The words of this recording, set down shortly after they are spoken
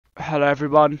Hello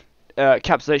everyone,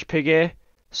 Caps Pig here.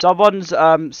 Someone's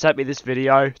sent me this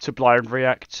video to blind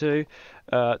react to.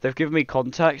 They've given me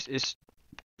context. It's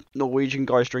Norwegian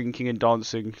guys drinking and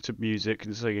dancing to music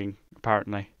and singing,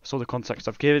 apparently. That's all the context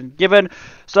I've given.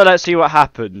 So let's see what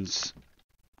happens.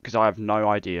 Because I have no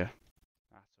idea.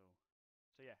 At all.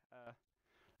 So yeah,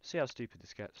 see how stupid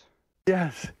this gets.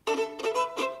 Yes.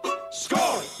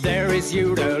 Score! There is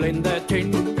Jodel in the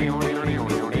tin.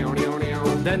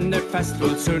 Then the fest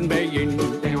will soon begin.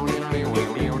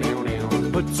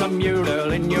 Put some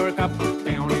Jodel in your cup.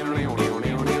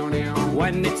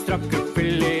 When it's struck,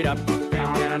 fill it up.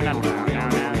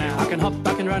 I can hop,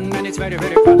 I can run, and it's very,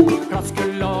 very fun.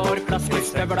 Klaskelår,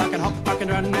 klaskestøvel. I can hop, I can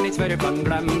run, and it's very fun.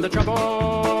 Glem the trouble.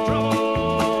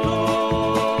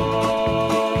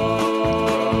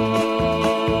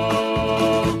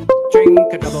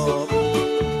 Drink a double.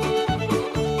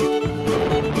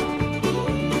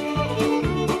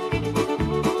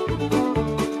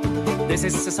 This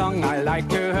is a song I like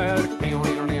to hear.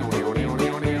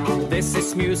 This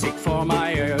is music for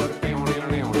my ear.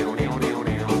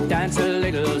 Dance a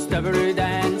little stubborn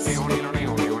dance.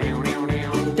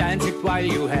 Dance it while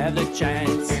you have the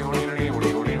chance.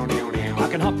 I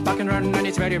can hop, I can run, and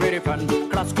it's very, very fun.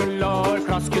 Klaskelår,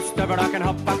 klaskestøvel. I can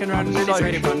hop, I can run, and it's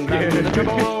very fun.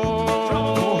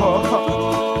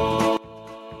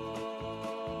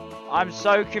 I'm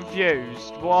so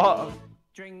confused. What?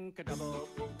 Drink a double.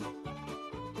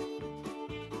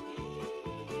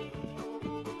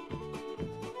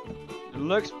 It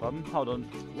looks fun. Hold on.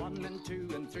 1 and 2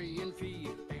 and 3 and 4.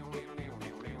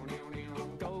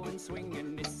 Go and swing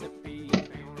and disappear.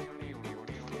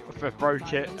 If I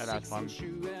broke it, and that's fun.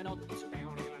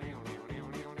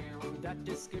 That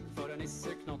is good for an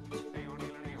knot.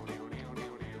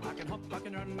 I can hop, I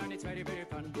can run, and it's very, very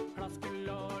fun.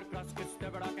 Klaskelår,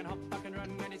 klaskestøvel. I can hop, I can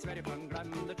run, and it's very fun.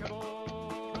 Glem the trouble.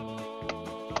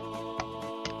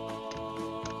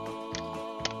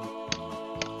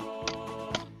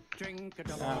 Drink a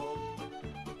double.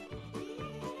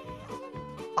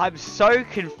 I'm so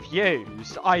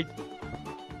confused.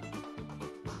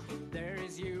 There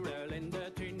is Jodel in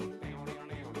the tin.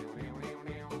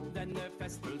 Then the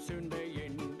fest will soon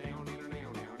begin.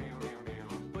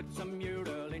 Put some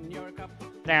Jodel in your cup.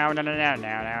 Now.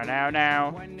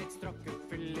 When it's struck,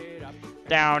 fill it up.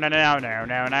 Now. I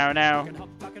can hop,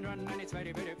 I can run, and it's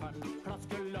very, very fun.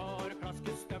 Klaskelår,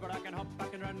 klaskestøvel. I can hop, I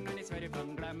can run, and it's very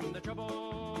fun. Glem the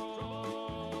trouble.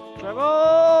 Trouble!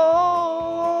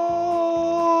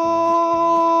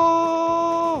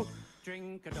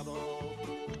 Drink a double.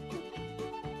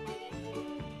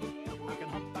 I can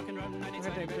hop, I can run, and it's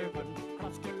very, very fun.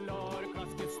 Klaskelår,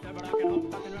 klaskestøvel. I can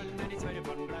hop, I can run, and it's very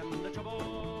fun. Glem the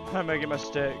trouble. I'm making my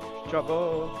stick.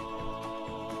 Trouble.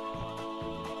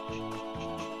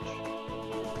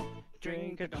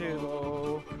 Drink a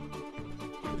double.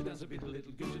 Good to dance a bit, a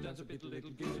little. Good to dance a bit, a little.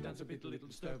 Good to dance a bit, a little.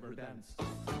 Stöver dance.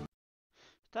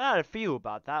 Don't know how to feel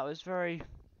about that. It was very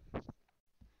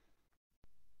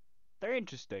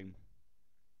interesting.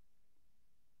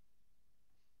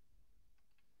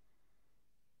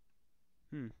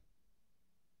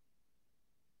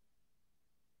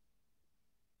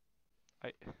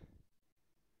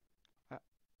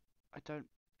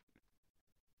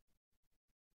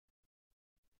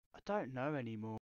 I don't know anymore.